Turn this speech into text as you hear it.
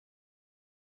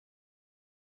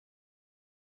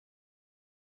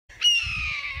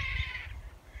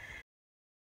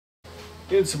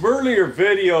In some earlier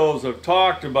videos, I've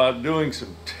talked about doing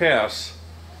some tests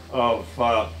of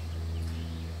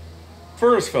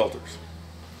furnace filters.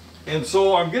 And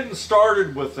so I'm getting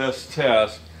started with this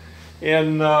test.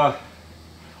 And all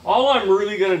I'm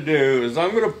really going to do is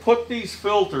I'm going to put these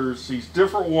filters, these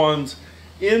different ones,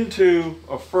 into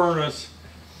a furnace.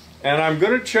 And I'm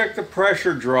going to check the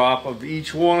pressure drop of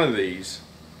each one of these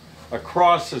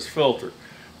across this filter.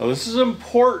 Now this is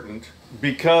important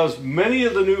because many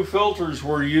of the new filters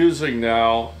we're using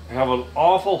now have an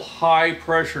awful high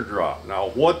pressure drop.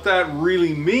 Now what that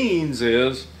really means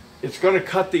is it's going to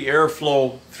cut the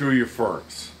airflow through your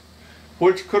furnace,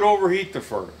 which could overheat the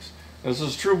furnace. This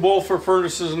is true both for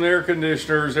furnaces and air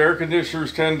conditioners. Air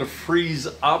conditioners tend to freeze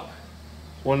up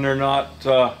when they're not,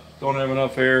 don't have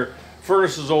enough air.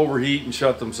 Furnaces overheat and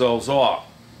shut themselves off.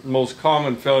 The most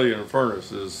common failure in a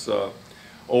furnace is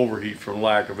overheat from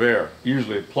lack of air,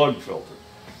 usually a plug filter.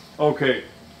 Okay,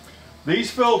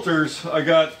 these filters, I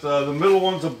got the middle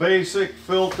one's a basic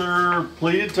filter,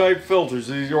 pleated type filters.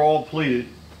 These are all pleated.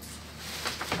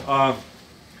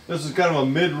 This is kind of a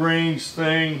mid-range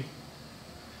thing.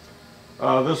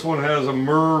 This one has a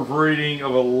MERV rating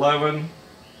of 11.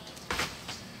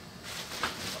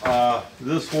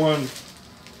 This one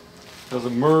has a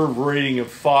MERV rating of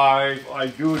 5. I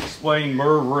do explain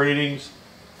MERV ratings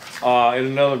in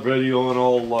another video, and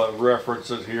I'll reference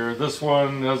it here. This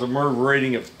one has a MERV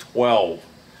rating of 12.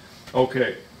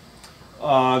 Okay,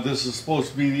 this is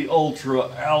supposed to be the ultra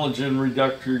allergen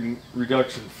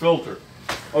reduction filter.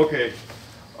 Okay,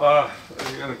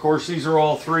 and of course these are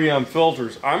all 3M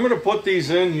filters. I'm going to put these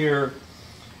in here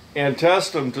and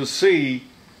test them to see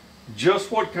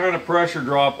just what kind of pressure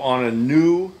drop on a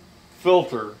new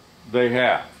filter they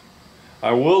have.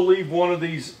 I will leave one of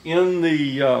these in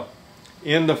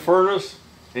the furnace,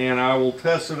 and I will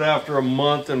test it after a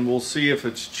month and we'll see if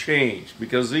it's changed,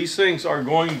 because these things are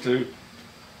going to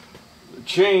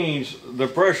change the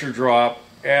pressure drop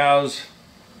as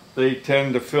they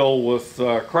tend to fill with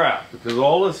crap. Because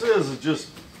all this is just,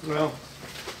 well,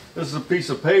 this is a piece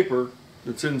of paper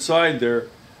that's inside there,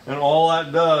 and all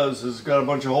that does is got a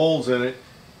bunch of holes in it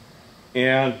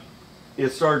and it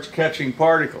starts catching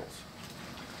particles.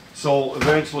 So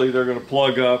eventually they're going to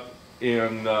plug up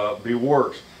and be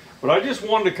worse. But I just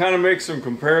wanted to kind of make some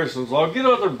comparisons. I'll get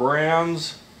other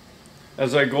brands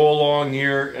as I go along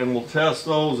here and we'll test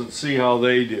those and see how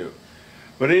they do.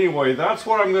 But anyway, that's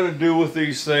what I'm going to do with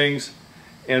these things,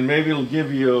 and maybe it'll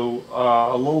give you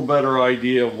a little better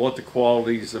idea of what the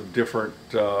qualities of different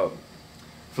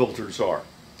filters are.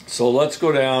 So let's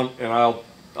go down and I'll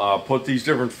put these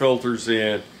different filters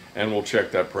in and we'll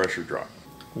check that pressure drop.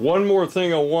 One more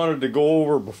thing I wanted to go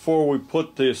over before we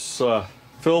put this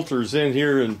filters in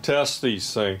here and test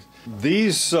these things.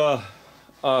 These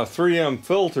 3M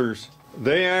filters,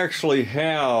 they actually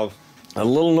have a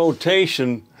little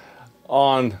notation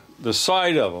on the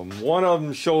side of them. One of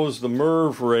them shows the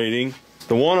MERV rating.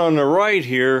 The one on the right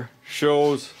here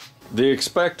shows the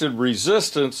expected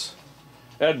resistance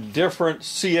at different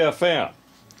CFM.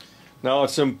 Now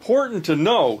it's important to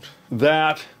note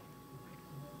that,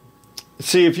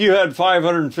 see, if you had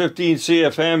 515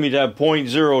 CFM, you'd have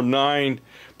 0.09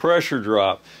 pressure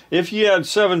drop. If you had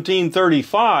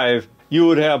 1735, you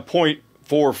would have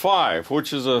 0.45,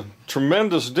 which is a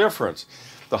tremendous difference.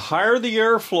 The higher the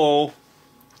airflow,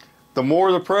 the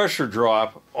more the pressure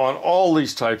drop on all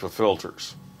these type of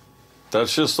filters.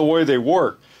 That's just the way they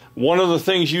work. One of the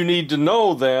things you need to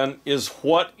know then is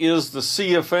what is the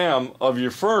CFM of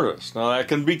your furnace. Now that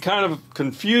can be kind of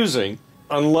confusing.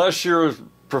 Unless you're a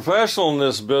professional in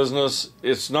this business,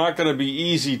 it's not going to be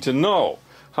easy to know.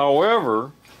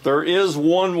 However, there is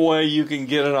one way you can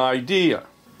get an idea.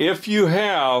 If you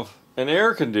have an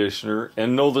air conditioner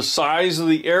and know the size of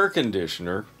the air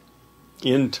conditioner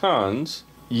in tons,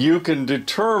 you can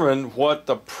determine what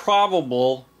the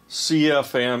probable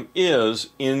CFM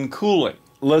is in cooling.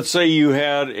 Let's say you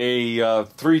had a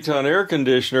 3-ton air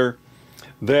conditioner,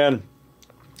 then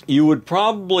you would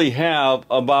probably have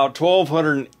about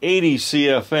 1280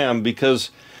 CFM,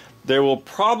 because they will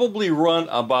probably run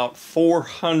about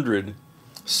 400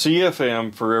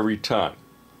 CFM for every ton.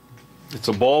 It's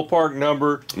a ballpark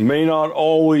number. It may not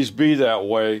always be that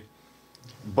way,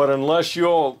 but unless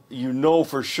you know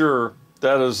for sure,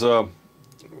 that's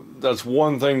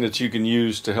one thing that you can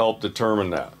use to help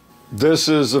determine that. This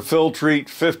is a Filtrete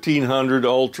 1500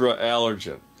 Ultra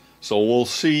Allergen. So we'll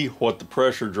see what the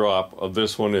pressure drop of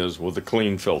this one is with a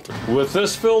clean filter. With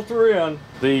this filter in,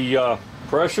 the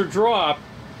pressure drop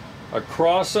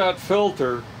across that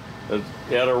filter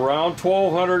at around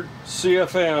 1200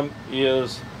 CFM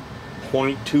is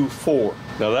 0.24.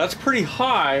 Now that's pretty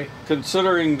high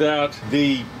considering that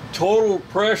the total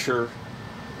pressure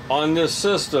on this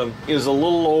system is a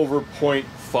little over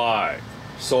 0.5.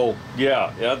 So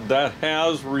yeah, that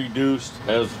has reduced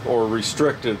or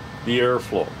restricted the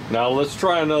airflow. Now let's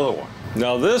try another one.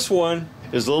 Now this one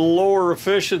is a little lower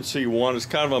efficiency one. It's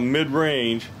kind of a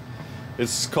mid-range.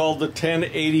 It's called the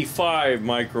 1085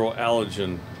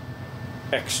 microalgae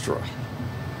extra,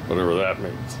 whatever that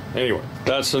means. Anyway,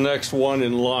 that's the next one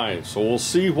in line. So we'll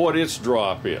see what its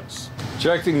drop is.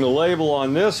 Checking the label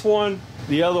on this one.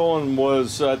 The other one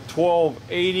was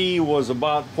 1280, was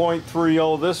about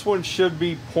 0.30. This one should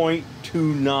be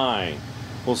 0.29.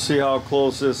 We'll see how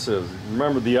close this is.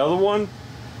 Remember the other one,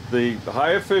 the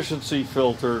high efficiency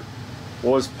filter,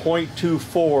 was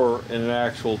 0.24 in an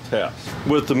actual test.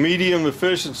 With the medium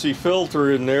efficiency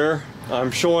filter in there,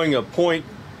 I'm showing a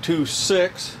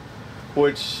 0.26,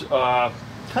 which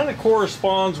kind of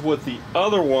corresponds with the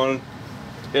other one.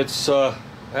 It's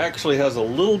actually has a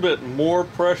little bit more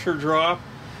pressure drop.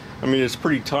 I mean, it's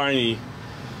pretty tiny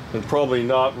and probably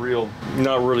not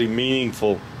really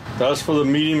meaningful. That's for the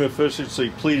medium efficiency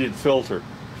pleated filter.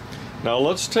 Now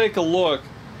let's take a look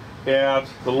at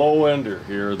the low ender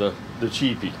here, the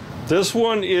cheapie. This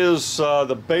one is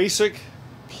the basic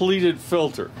pleated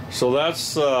filter, so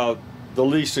that's the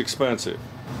least expensive.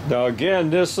 Now again,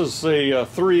 this is a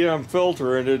 3M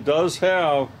filter, and it does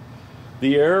have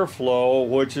the airflow,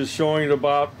 which is showing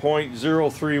about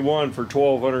 0.031 for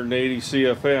 1280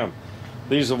 CFM.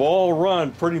 These have all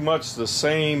run pretty much the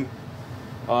same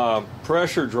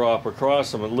pressure drop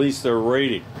across them, at least their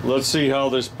rating. Let's see how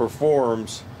this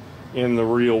performs in the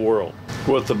real world.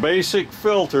 With the basic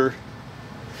filter,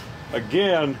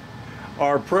 again,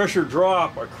 our pressure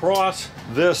drop across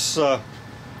this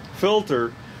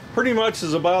filter pretty much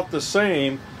is about the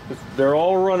same. They're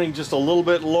all running just a little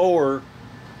bit lower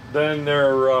than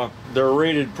their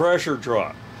rated pressure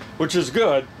drop, which is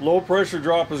good. Low pressure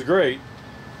drop is great,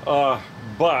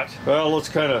 but well, let's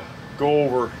kind of go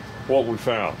over what we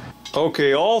found.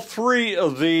 Okay, all three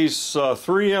of these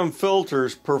 3M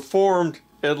filters performed,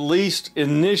 at least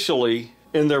initially,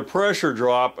 in their pressure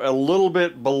drop a little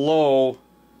bit below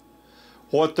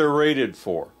what they're rated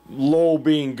for. Low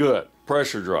being good,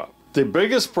 pressure drop. The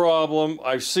biggest problem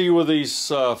I see with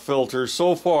these filters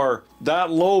so far,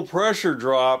 that low pressure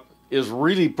drop is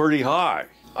really pretty high.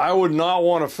 I would not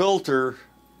want a filter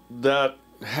that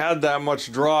had that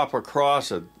much drop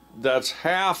across it. That's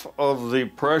half of the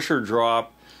pressure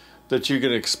drop that you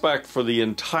can expect for the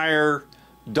entire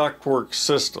ductwork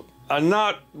system. I'm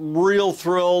not real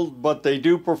thrilled, but they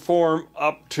do perform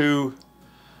up to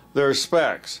their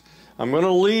specs. I'm going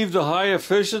to leave the high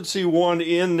efficiency one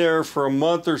in there for a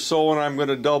month or so, and I'm going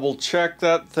to double check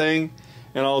that thing,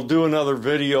 and I'll do another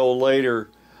video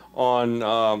later on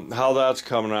how that's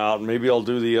coming out. Maybe I'll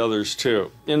do the others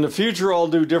too. In the future, I'll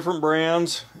do different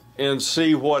brands and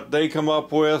see what they come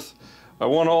up with. I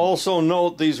want to also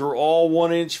note these are all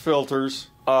 1-inch filters.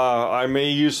 I may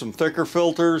use some thicker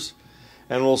filters,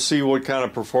 and we'll see what kind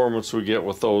of performance we get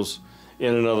with those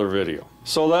in another video.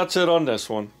 So that's it on this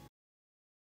one.